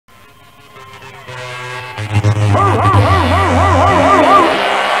Where's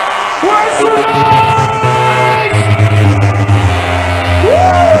the noise?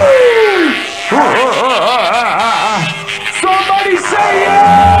 Somebody say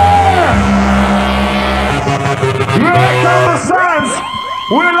yeah! Here come the sounds.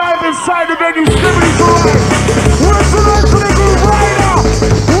 We're live inside the venue, Skibadee tonight. Where's the noise for the Grooverider?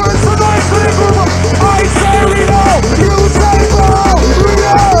 Where's the noise for the Grooverider? I say reload, you say reload,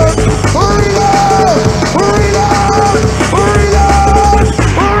 reload, reload, reload,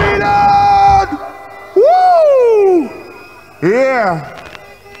 reload, woo! Yeah.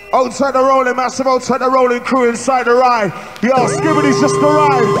 Outside the rolling, massive outside the rolling crew inside the ride. Yo, Skibadee's just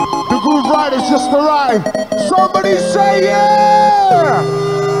arrived. The Grooverider's just arrived. Somebody say yeah!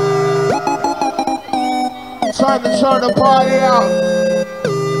 Time to turn the party out.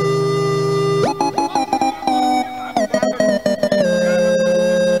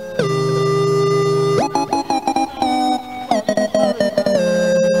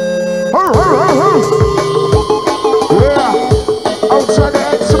 Yeah, outside the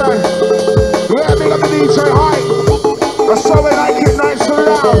X-Men. Yeah, big up the DJ high. That's how we like it, nice and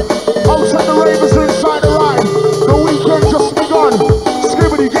loud. Outside the ravers inside the ride. The weekend just begun.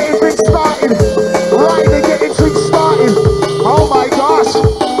 Skibadee getting things started. Right, they getting things started. Oh my gosh.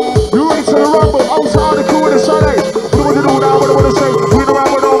 You ready to the rumble? Outside the crew in the Sunday. What do we do now? What do we say? We know how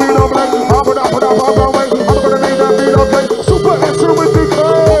we know, we know, we know. I'm gonna name that beat, okay? Super X-Men with the K.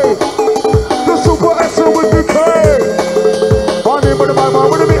 The Super X-Men with the K. On in with the Bible,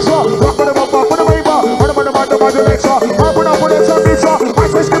 with the mixer. Rock with the bumper, with the rainbow. With the mixer. Open up with the temperature. I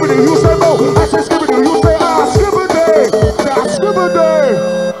say Skibadee, you say no. I say Skibadee, you say Skibadee. That's Skibadee.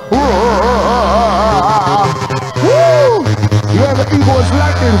 Woo! Yeah, the Eagle is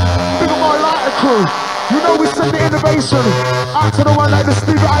lightning. Big up our lighter crew. You know we send the innovation out to the one like the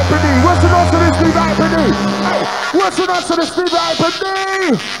Stevie Hyperdee. What's the noise to the Stevie Hyperdee? Hey, what's the noise to the Stevie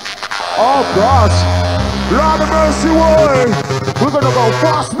Hyperdee? Oh gosh. Lord of mercy, boy. We're gonna go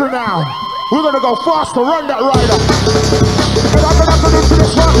faster now. We're gonna go faster. Run that rider. And I'm gonna do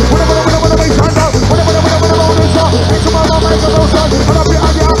this one. Whenever the bass hands out. Whenever the road is up. Ain't tomorrow, make a no sun. And I'll be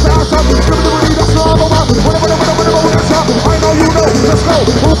on the outside. Skibadee, that's all the one. Whenever the road is up. I know you know. Let's go.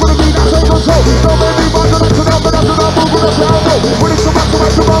 Who's gonna be that same control? Don't make me bust it up to them. But I'm gonna move with the sound. When it's so back to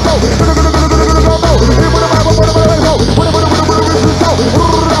my tomorrow. Gonna go. Here with the Bible, whenever the race go. Whenever the race is go.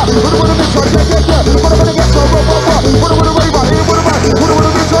 Whenever the mix on. Yeah. Whenever the gets on. Whenever the rave on. Here with the Bible. Whenever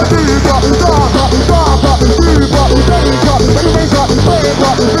the mix on. Darker, deeper, danger, danger, danger,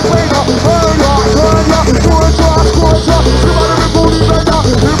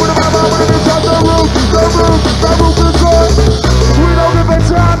 we don't give a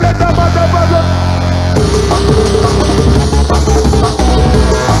time, let the motherfucker.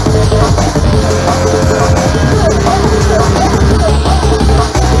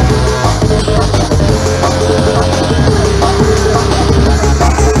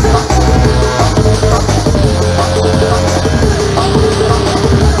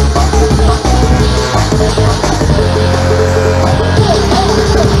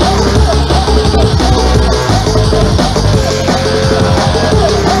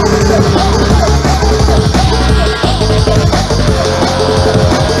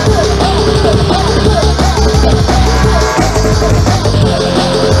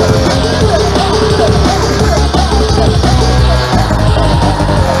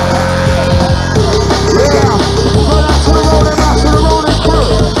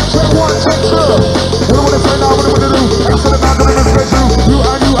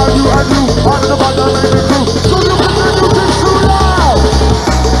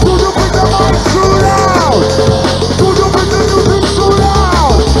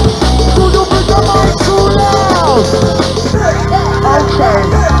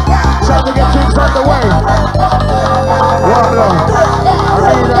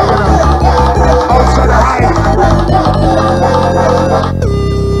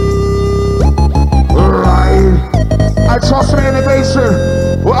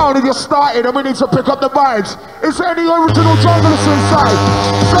 Started and we need to pick up the vibes. Is there any original junglers inside?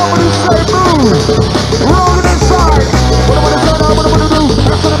 Somebody say move. Rolling inside. What I wanna turn on, what I wanna do.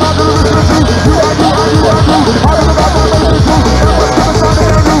 That's what I'm out to listen to. You. I do. I don't know about that amazing crew. Everyone's gonna sound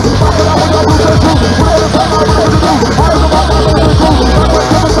again you. Back it up with your blue tattoo. What I wanna turn on, what I wanna do. I don't know about that amazing crew. Everyone's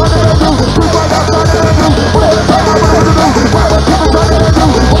gonna sound again you. You find that sound again you. What I wanna turn on, what I wanna do. Everyone's gonna sound again you. What I wanna do.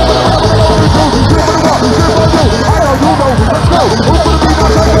 Give it up, give it up. I know you know. Let's go. Who's gonna be my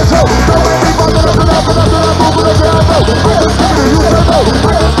second show? Don't make me bust it up and up and up and up. Moving up there, I know. I just give it, you say no. I just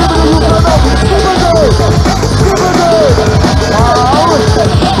give it, you say no. Skibadee.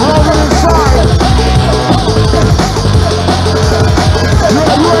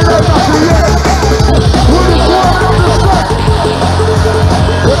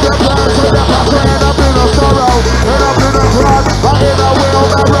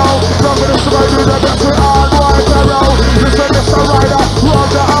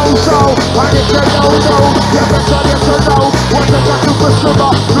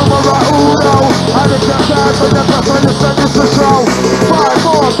 Skibba, numero uno. And if you can't put the press on, you send this to show. 5,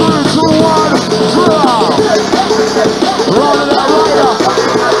 4, 3, 2, 1, draw. Rolling that rider.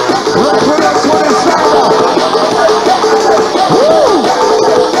 Right for this one inside her. Woo!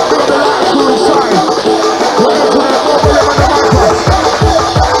 Big up the light crew inside. We're into the bubble on the micro.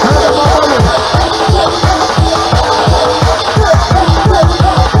 Hear the bubble.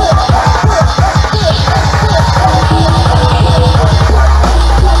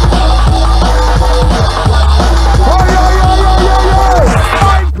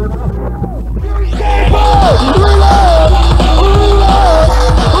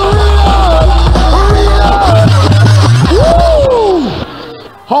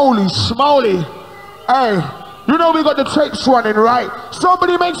 Holy smoly. Hey, you know we got the tapes running, right?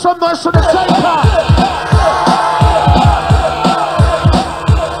 Somebody make some noise for the taper.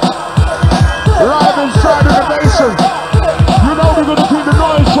 Live inside of the basin. You know we're gonna keep the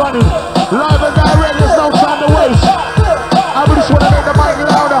noise running. Live and direct, there's no time to waste. I just wanna make the mic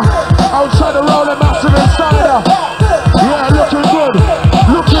louder. Outside the roll and massive insider. Yeah, looking good.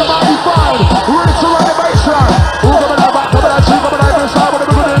 Looking mighty fine. Ready to run the baseline. Who's coming out back? Coming out, coming out inside with a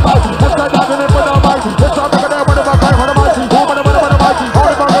good invite. Let's go down and in for the mic. Let's go back there with the mic. For the mic. Who gonna win the mic? All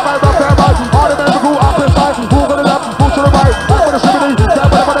the mic, right up there, mic. All the men who up inside. Who gonna left? Who to the right? Back for the Skibadee. Down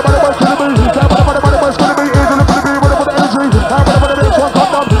for the money, to the beat. Down for the money, to the beat. Easy to the beat with the energy. Down for the next one,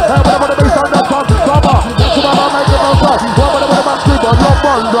 come down. Down for the bass, down, come. Come on. That's what I'm making no sense. One for the Skibba, you're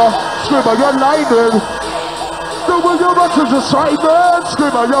bunda. Skibba, you're lightning. The way you're watching the side, man.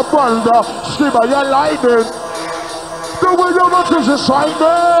 Skibba, you're bunda. Skibba, you're lightning. The way you're watching the side,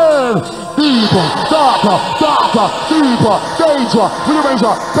 man. Deeper, darker, darker, deeper, danger,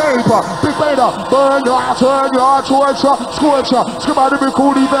 rearranger, paper, big beta, burn your turn your torture, scorcher, Skibadee be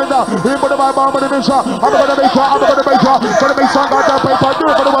cool vendor, in for the my bomb and the mission, I'm gonna make her, for the make some got the paper, do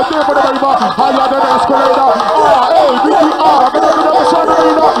for the paper, higher than the escalator, R-A-B-E-R, I'm gonna be the son of the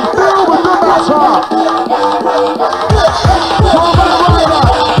leader, deal with the matter. Grooverider,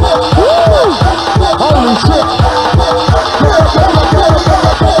 woo! Holy shit!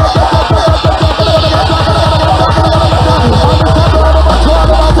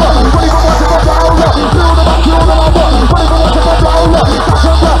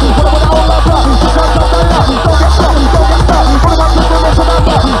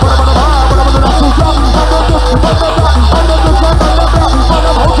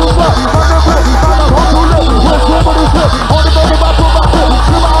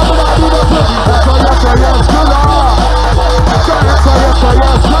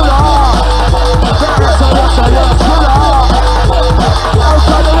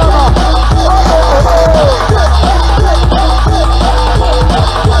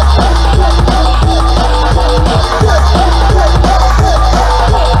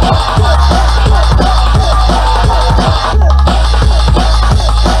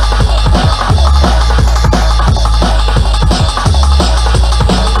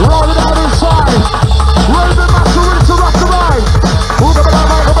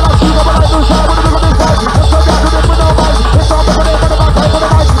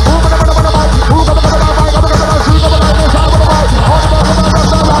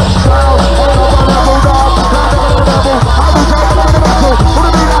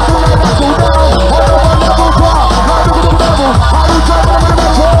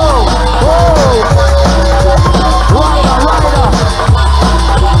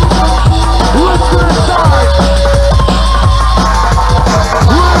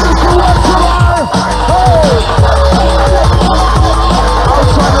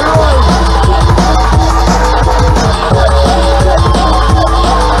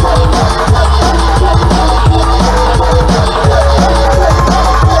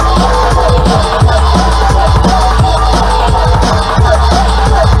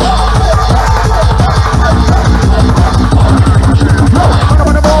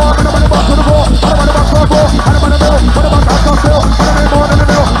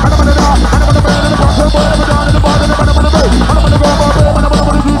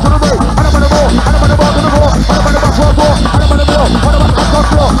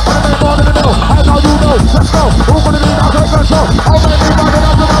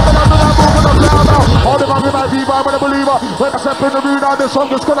 The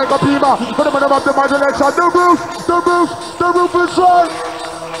song is like a beamer. But the man of the imagination, the roof is on.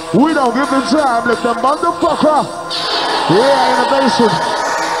 We don't give them time, let them motherfucker. Yeah, innovation.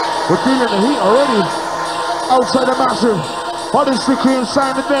 We're feeling the heat already. Outside the massive. What is the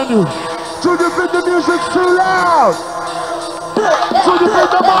inside the venue? Do you think the music's too loud? So you think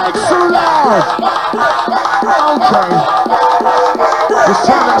the mic's too loud? Okay. Let's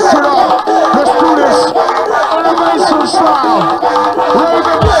turn that shit up. Let's do this. Innovation style.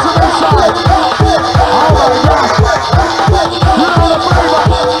 Raven to the side. Oh my gosh. You know the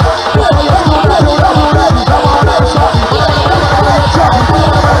flavor. So let's do that, do that, do that. Come on, let's go. So let's do that, do that,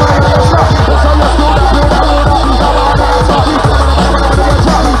 do that.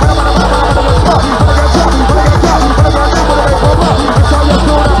 Come on, let's go.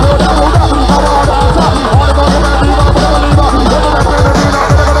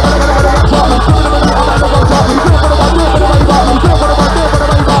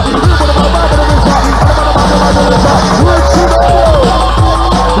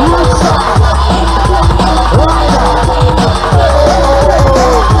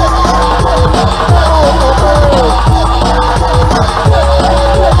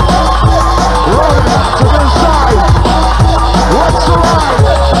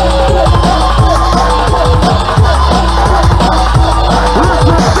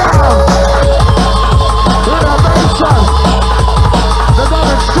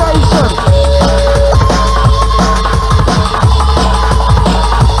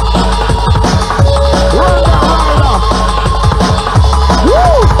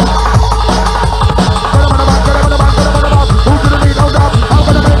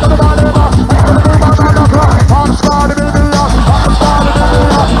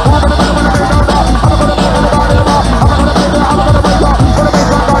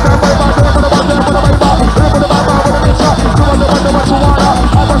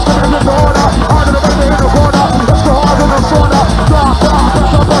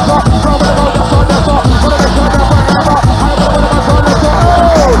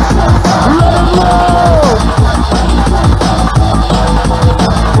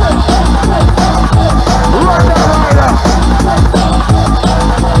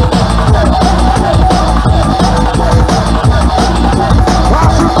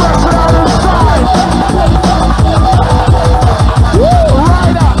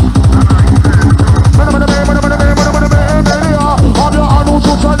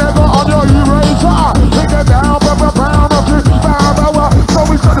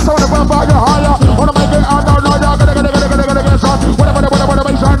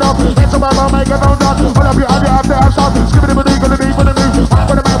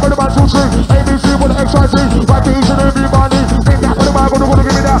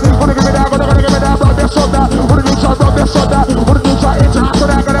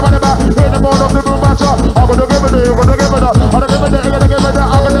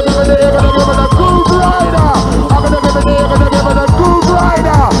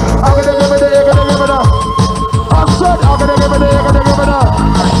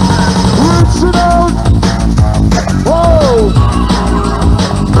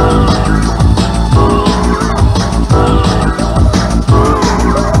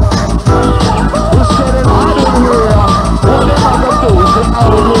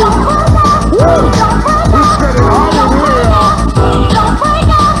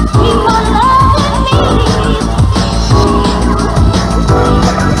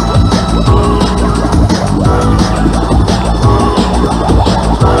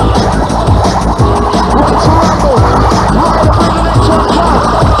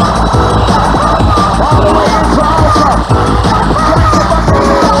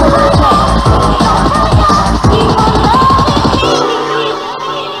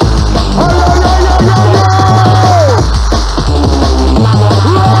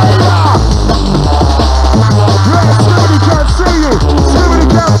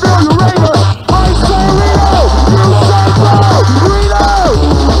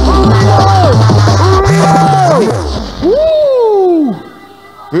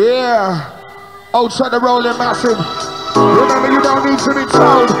 Outside the rolling massive. Remember, you don't need to be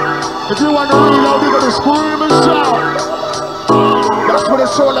told. If you want to reload, you gotta scream and shout. That's what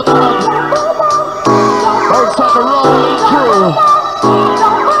it's all about. Outside the rolling crew.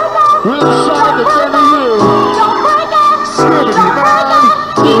 Inside the venue. Skibadee, man.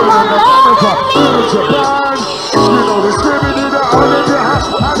 Even in America, even Japan. You know the Skibadee, the only the hat.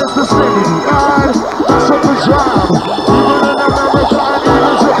 And it's the Skibadee, man. That's a pajam. Even in America and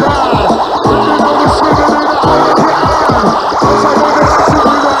even Japan.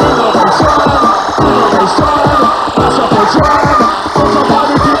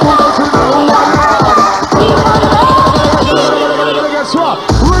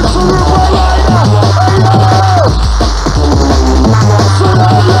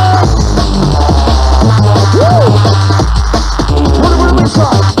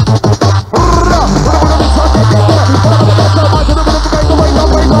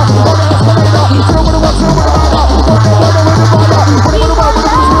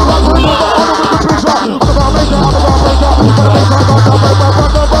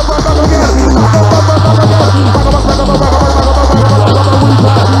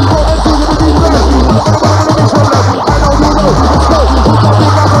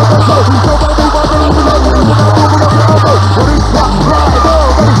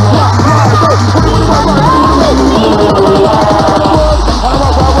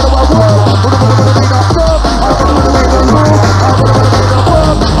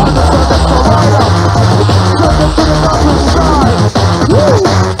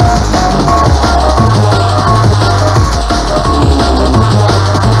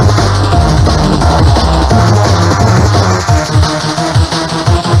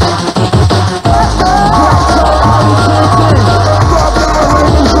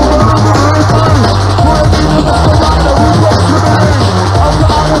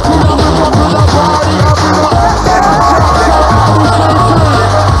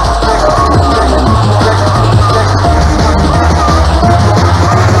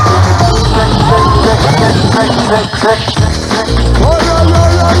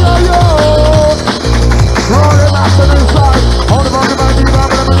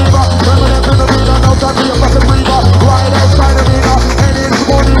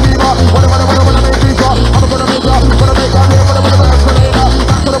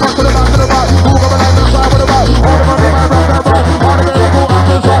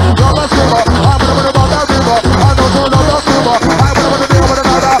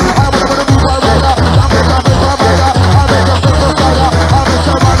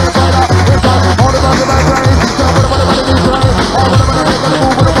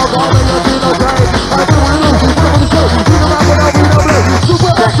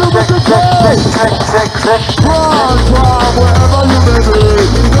 Run from wherever you may be.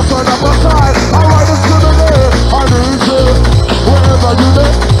 Just turn up a side. Alright, it's Skibadee. I need you. Wherever you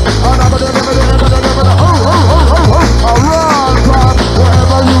may. I run from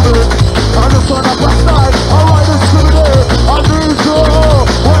wherever you may. I just turn up a side. Alright, it's Skibadee. I need you.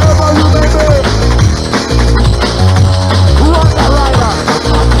 Wherever you may be. Run that rider.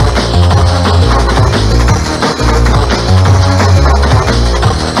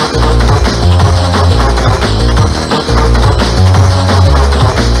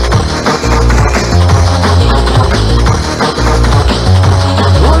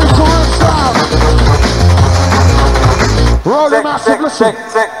 Roll the massive, listen.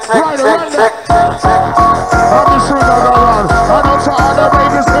 Right there. I'm just swing on the run. I know to all the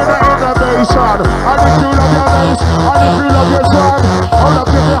babies in the innovation. I just feel of your face. I just feel of your son. Hold up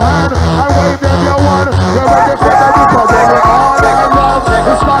in your hand and wave them your one. You're ready for the people. They're all in love.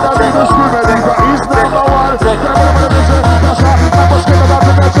 It's not a big Skibadee, but he's number one. That's right. I must get about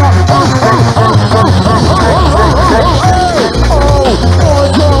the better.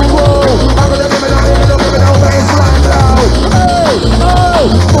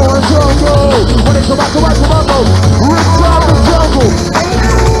 When it's about to rip out the jungle.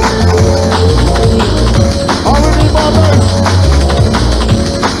 Oh, we need more bass.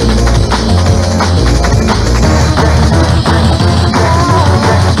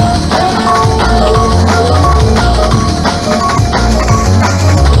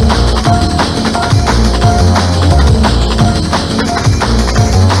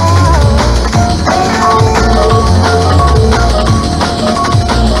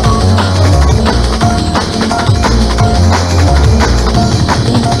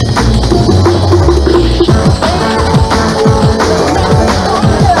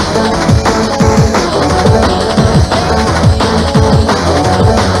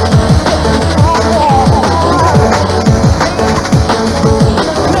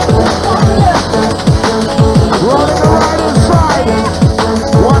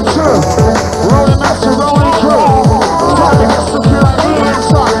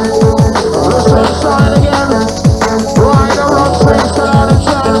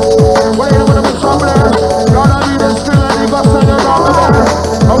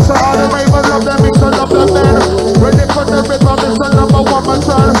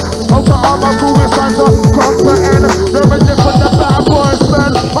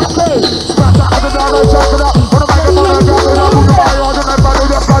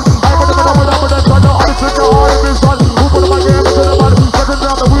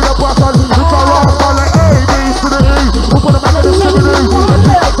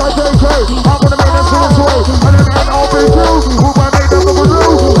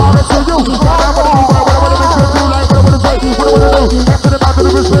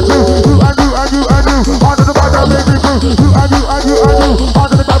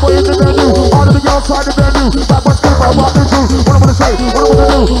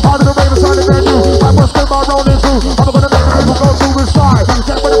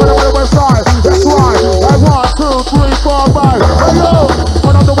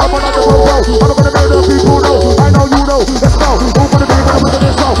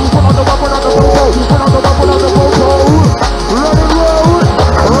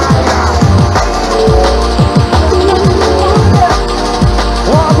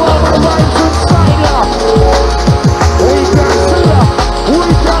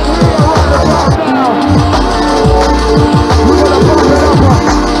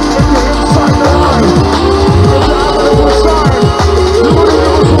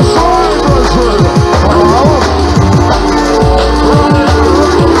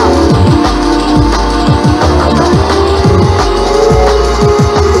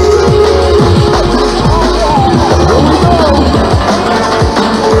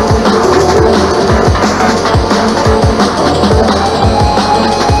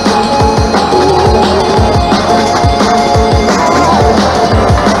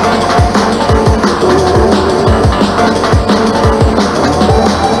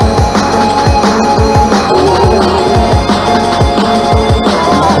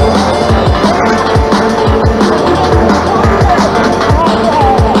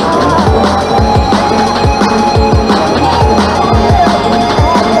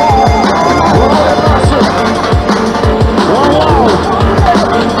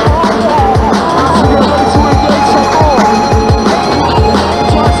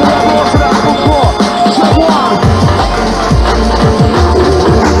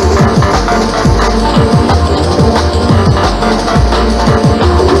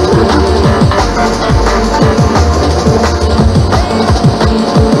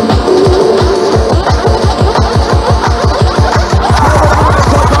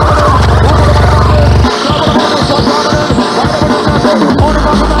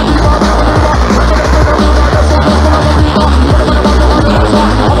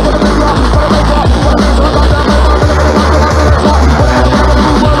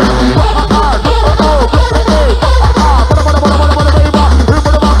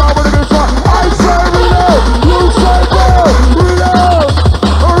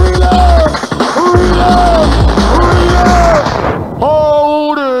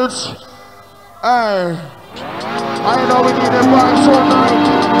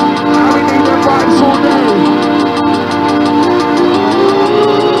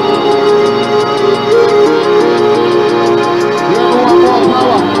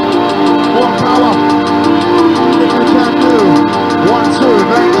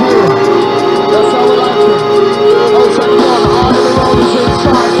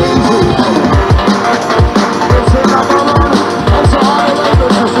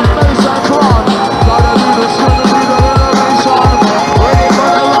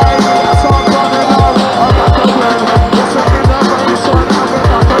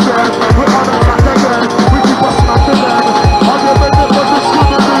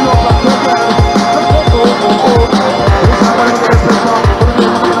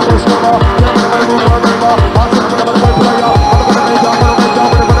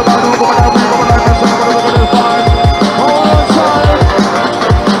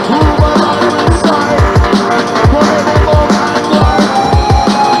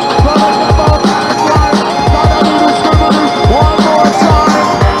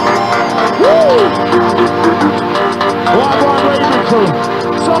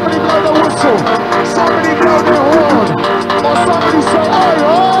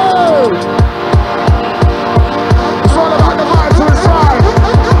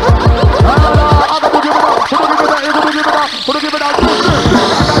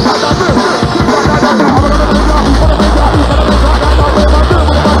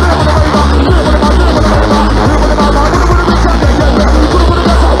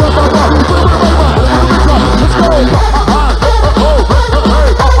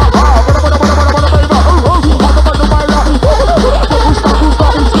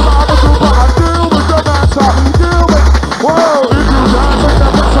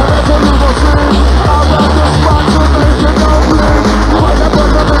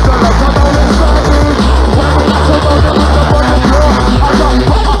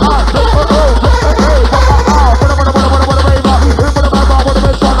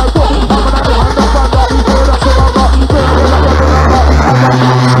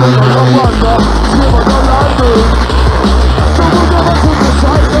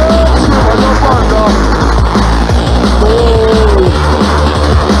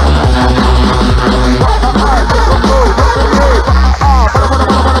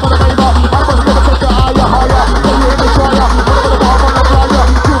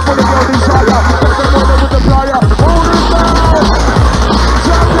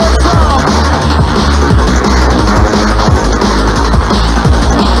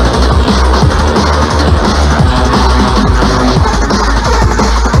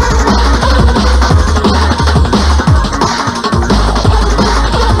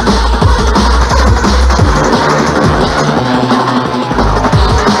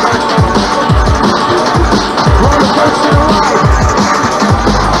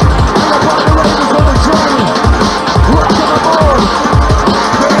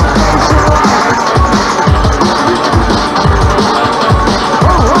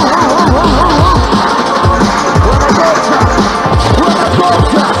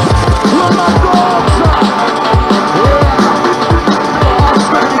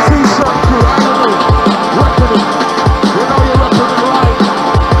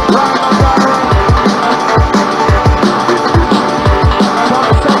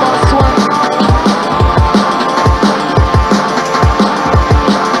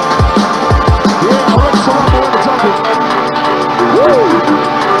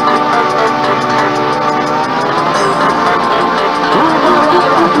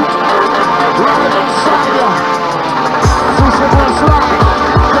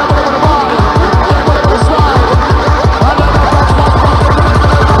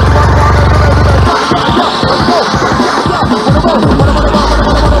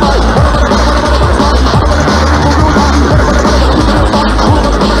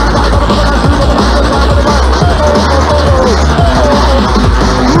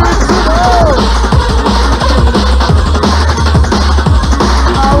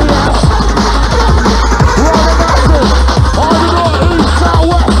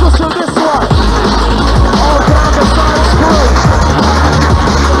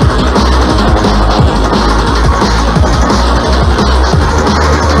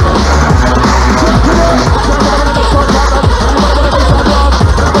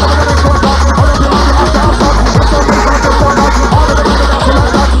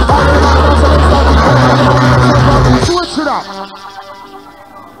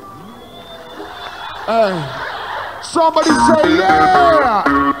 Somebody say yeah!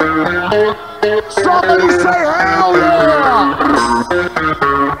 Somebody say hell yeah!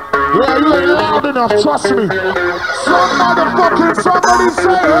 Yeah, you ain't loud enough, trust me. Some motherfucking somebody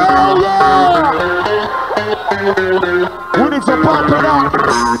say hell yeah! We need to pump it up.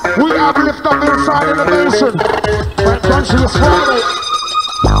 We have lift up inside innovation. Frank Country this Friday.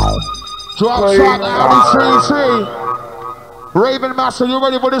 Drop shot Audi TT. Raven Master, you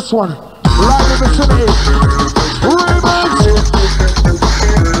ready for this one? Live in the vicinity. Remix!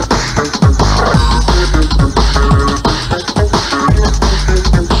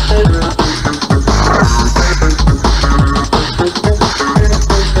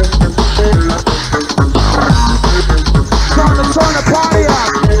 Time to turn the party up.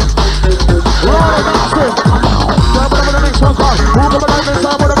 Right, massive. Whatever the next one comes. Who come alive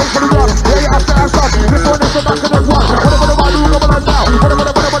inside with a mix for the drum? Yeah, you have to ask up. This one is the back of the one. Whatever the one who come alive now. Whatever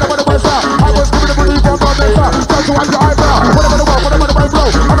the I was giving the belief on God this up. Time to wipe your eyebrow. Whatever the one, whatever the right blow.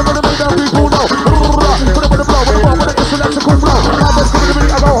 I'm gonna make them people know. Whatever the blow, whatever the electrical blow. I was giving the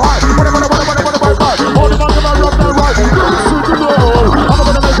belief I go high. Whatever the right blow. Holding on to my rock that right. I'm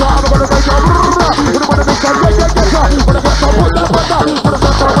gonna make her, I'm gonna make her. Whatever the mix, whatever the put that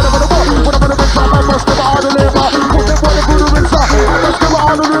better. Whatever the mix, I must give all the labor. Put them for the good rinse up. I must give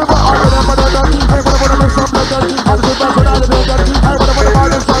all the labor. I remember that. Hey, whatever the mix, I'm blended. I'm the best and I'm the best. Hey, whatever the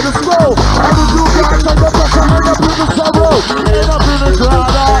violence, I just go. I will do guys like the best and end up in the sorrow. End up in the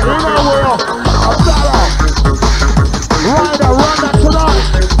glada, in a wheel. I'm better. Rider, run that tonight.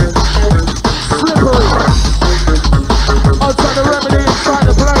 Slippery. Outside the remedy, inside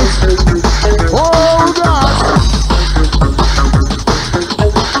the place. Oh, God.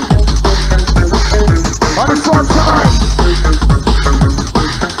 On this one tonight.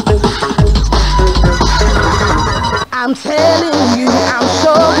 I'm telling you, I'm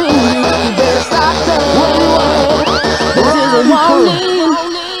showing you, you better stop that. This is a warning.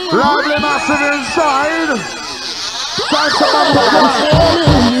 Lovely massive inside. Time to I'm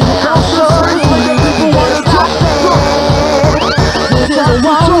telling you, I'm showing you, you better stop that. This is a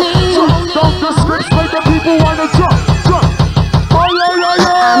warning. Don't disrespect the people wanna jump. Oh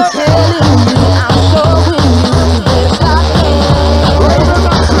yeah. I'm telling you, I'm showing you, you better stop that.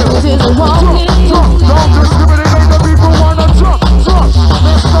 This is a warning. Don't discriminate the people wanna jump.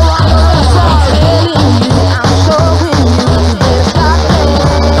 Mr. Rider inside. I'm telling you, I'm showing you, you better stop that.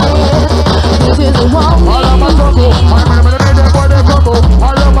 This is a warning. I love my double. I'm gonna make that boy that bubble.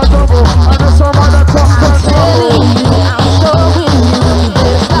 I love my double. I know somebody that talks that trouble. I'm showing you, you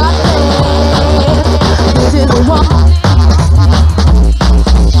better stop that. This is a warning.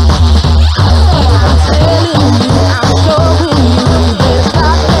 I'm telling you, I'm showing you, you better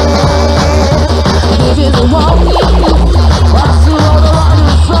stop that. This is a warning. I see all the right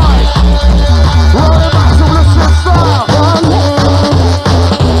inside. Rolling back to listen style.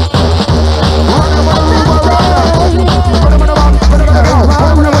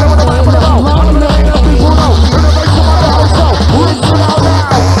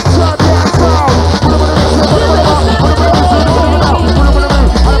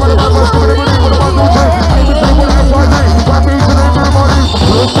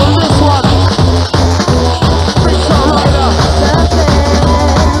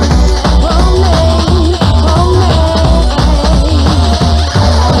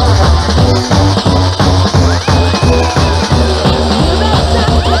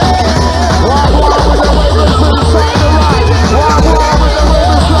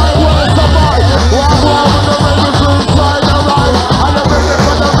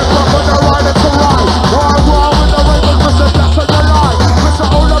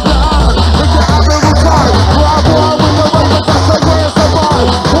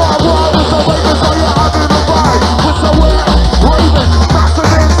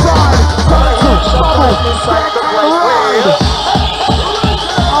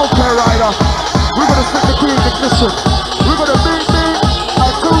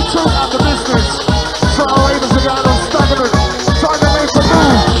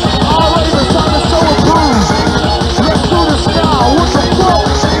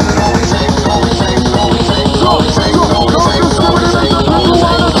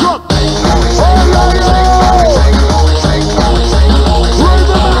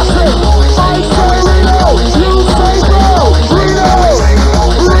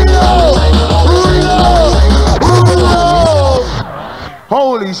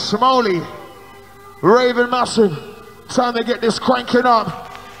 Schmoly, Raven Massive, time to get this cranking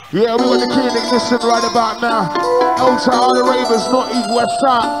up. Yeah, we got the key in ignition right about now. Outside all the ravers, not East West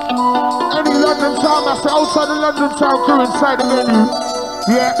Side. Any London town, that's outside the London town crew inside the venue.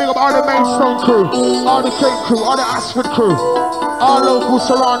 Yeah, big up all the Maidstone crew, all the Cape crew, all the Ashford crew, all local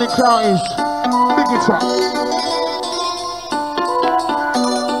surrounding counties. Big it up.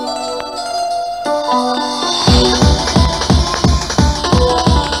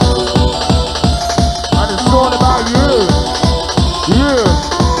 And it's all about you. Yeah.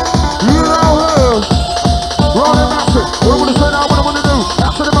 You know her. Rolling massive. What I'm gonna say now, what I'm gonna do.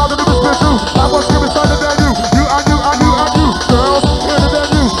 After the mouth of the special. I was giving something than you. You and you and you and you. Girls, better than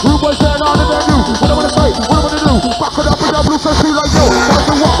you. Rude boys better harder than you. What I'm gonna say, what I'm gonna do. Back it up with that blue fresh shoe like yo. I'm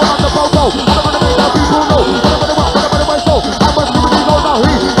gonna walk on the bobo. I'm gonna make that people know. I'm gonna walk on the way so. I must give it go now.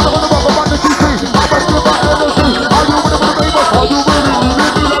 He. I'm gonna walk on the GC. I must give my energy. Are you with the baby? Are you really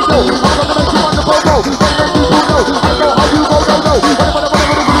like yo? I'm gonna make you on the bobo. Make that people know. I know how you go, no, no. I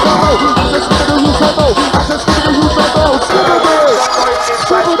just give it to you, so no. I just give it to you, so no.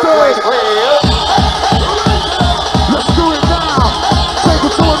 Let's do it now. Take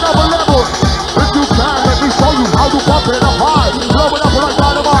it to another level. If you can, let me show you how to pump it up high. Blow it up like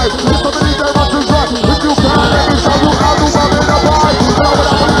dynamite. It's the mini day to drop. If you can, let me show you how to pump it up high. Blow it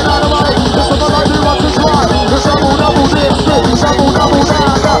up like dynamite. It's the mini day to drop. It's double double this, double double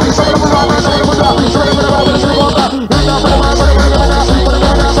that.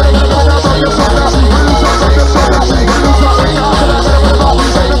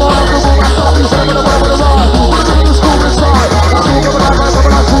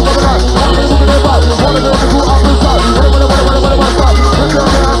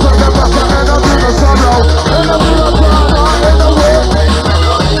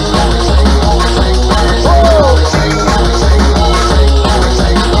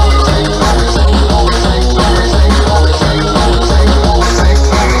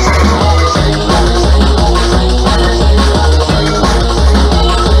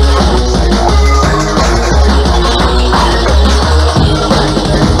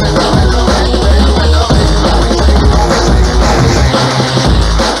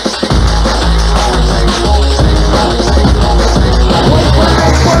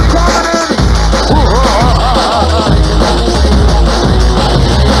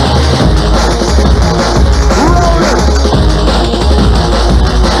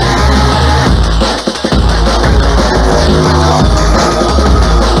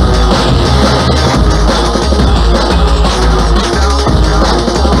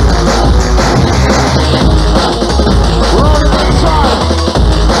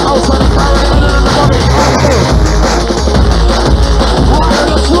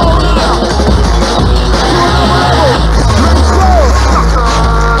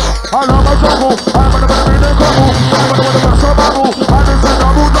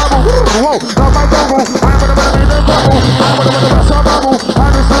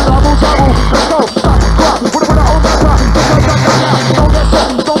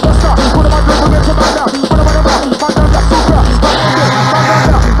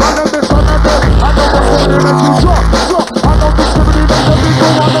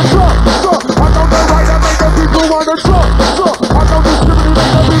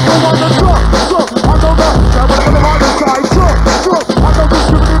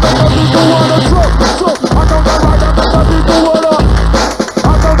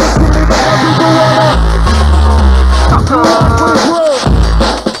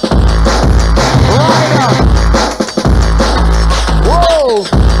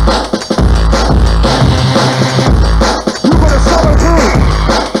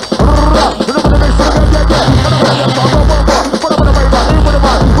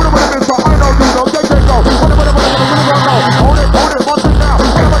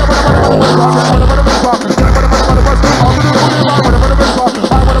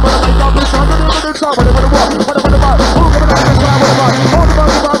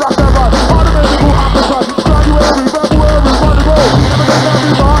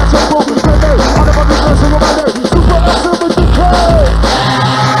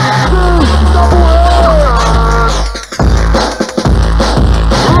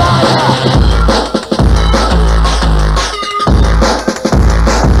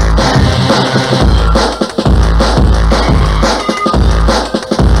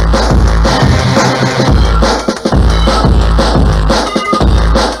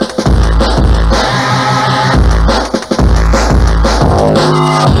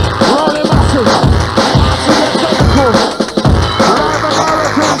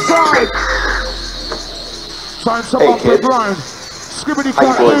 Hey, kid. Skibadee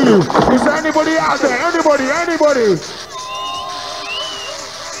can't hear you. Is there anybody out there? Anybody?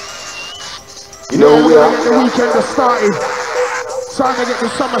 You know we are. The weekend has started. Time to get the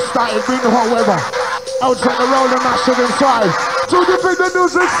summer started. Bring the hot weather. Outside the rolling massive inside. Do you think the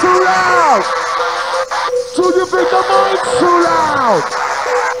music's too loud? Do you think the mic's too loud?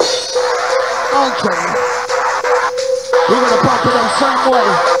 Okay. We're gonna pump it the same way.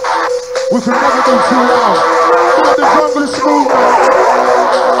 We can never be too loud. Look at the junglist movement.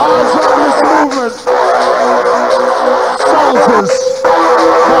 Our junglist movement. Soldiers.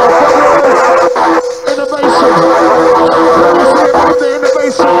 Innovation. Let me see about the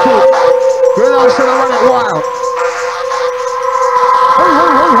innovation kit. You know, I'm gonna run it wild. Hey,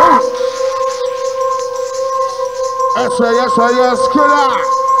 hey, hey, hey. Yes, killer.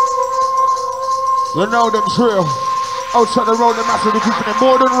 You know them drill. Outside the road, the massive, we're keeping it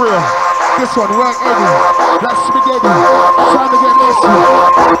more than real. This one, work Eddie. Like spaghetti. Trying to get messy.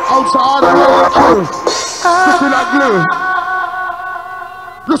 Outside all the road, crew. Listen like glue.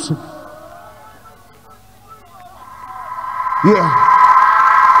 Listen. Yeah.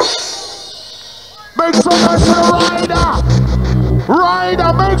 Make some noise to the rider.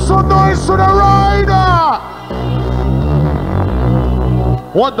 Rider, make some noise to the rider.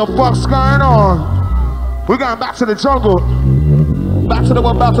 What the fuck's going on? We're going back to the jungle. Back to the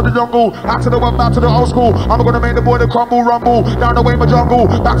one, back to the jungle. Back to the one, back to the old school. I'm gonna make the boy the crumble, rumble. Down the way my jungle.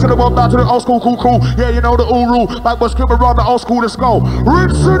 Back to the one, back to the old school, cool. Yeah, you know the Uru. Back was skip around the old school, let's go.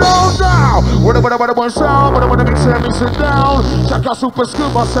 Rinse it all down. What sound, but I wanna mix it down. Check out super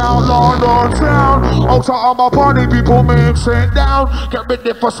scuba sound, London town. Outside all my party people mix it down. Get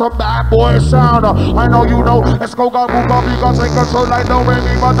ready for some bad boy sound. I know you know. Let's go, God, move up. You got take control like no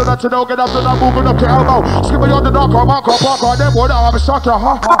baby. Man, do that you know. Get up to that moving up the elbow. Skip on the dark, come on, them boy, I'm a shocker, ha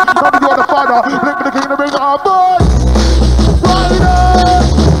ha. Tell me you're the father. Link me the king, the ring, boy. Rider.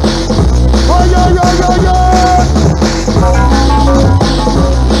 Oh yeah, yeah, yeah, yeah.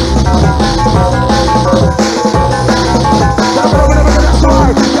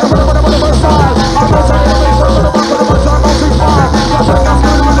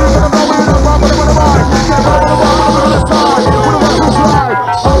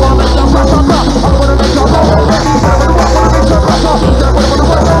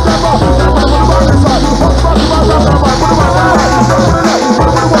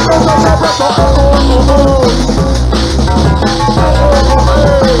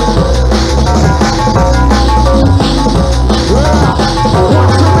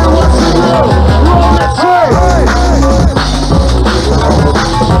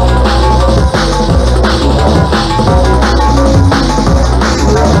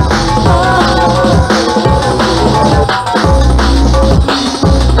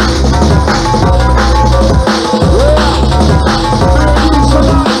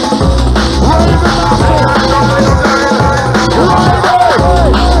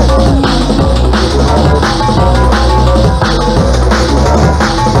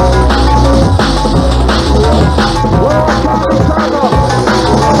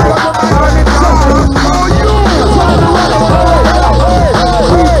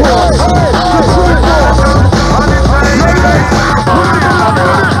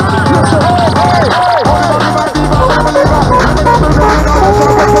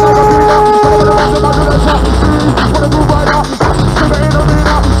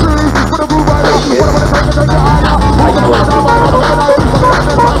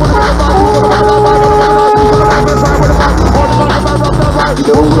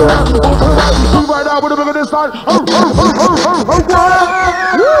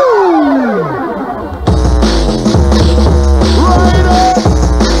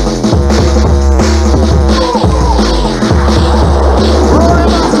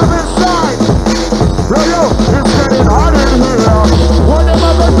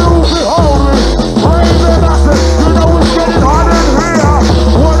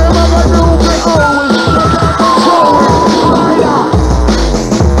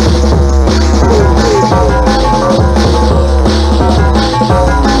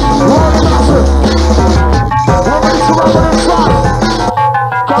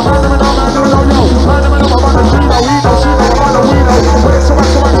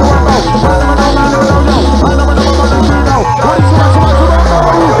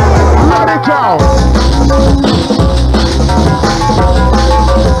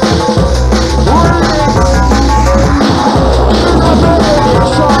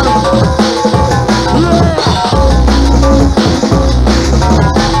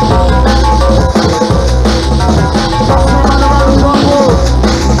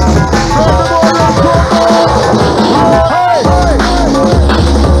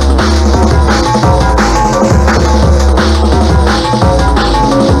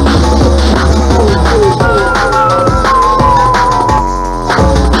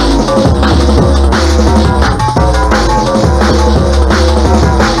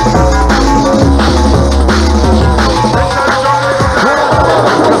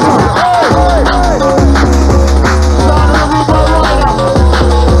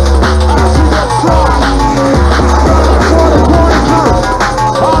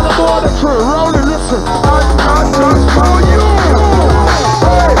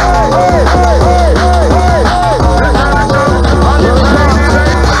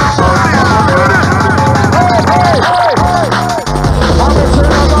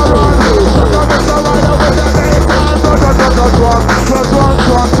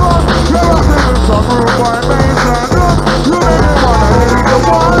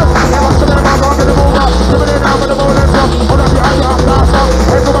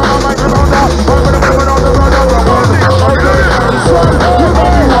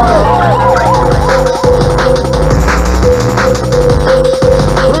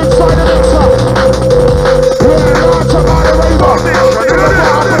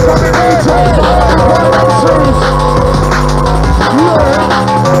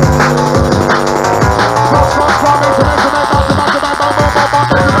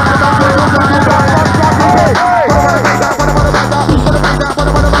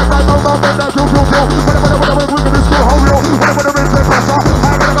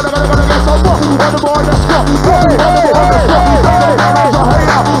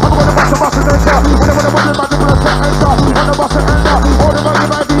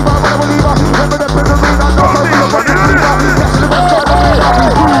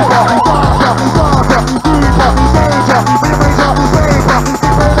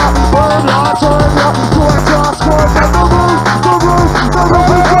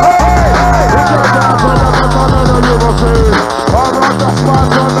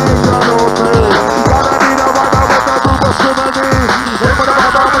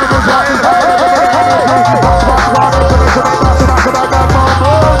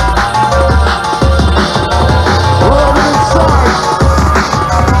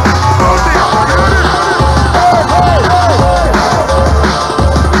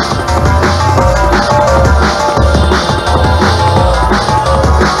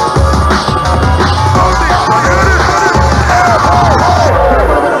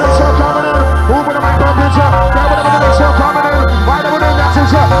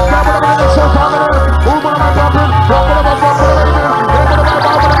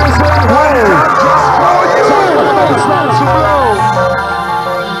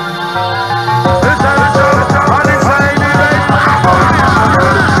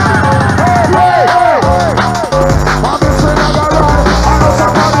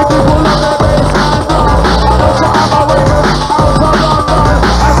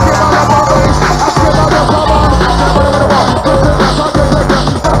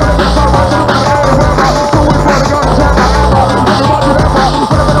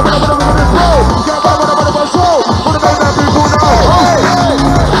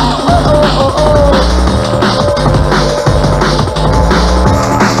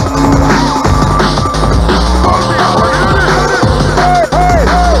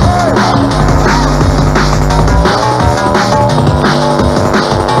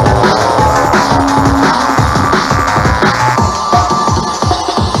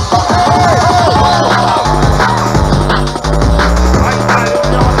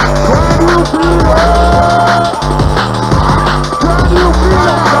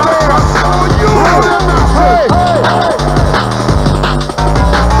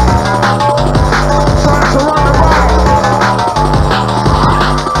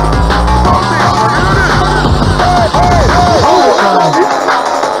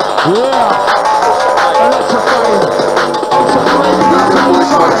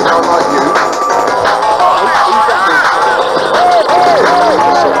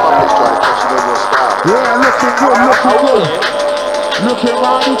 Looking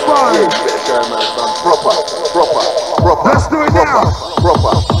mighty fine. Proper. Let's do it now.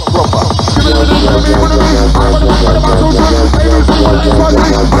 Proper.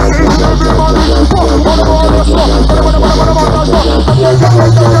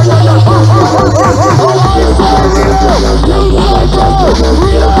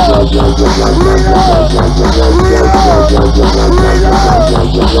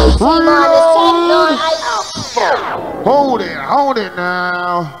 Hold it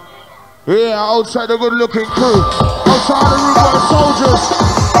now. Yeah, outside the good looking crew. Outside the room were soldiers.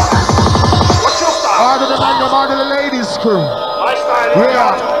 Out of the man, out of the ladies crew.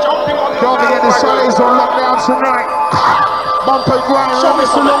 Yeah. Don't forget the Sundays on lockdown tonight. Bump and grind,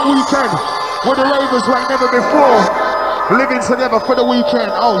 it's a long weekend. With the ravers like never before. Living together for the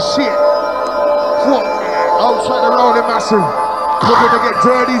weekend. Oh shit. What? Outside the rolling massive. We're gonna get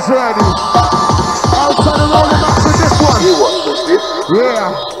dirty. Outside the rolling massive, this one. You watch this?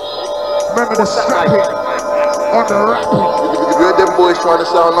 Yeah. Remember the strapping on the rapping. If you heard them boys trying to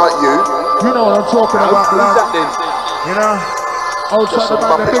sound like you know what I'm talking about, lad. You know? Outside the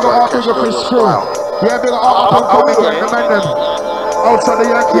man, the bigger art, bigger fish crew. Yeah, bigger art, up and coming again, the man them. Outside the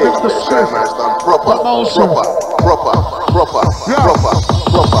Yankee, bigger the script. Promotion. Proper. Slap,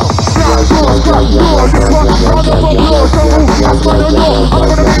 this one, round of applause, don't move, that's what they know.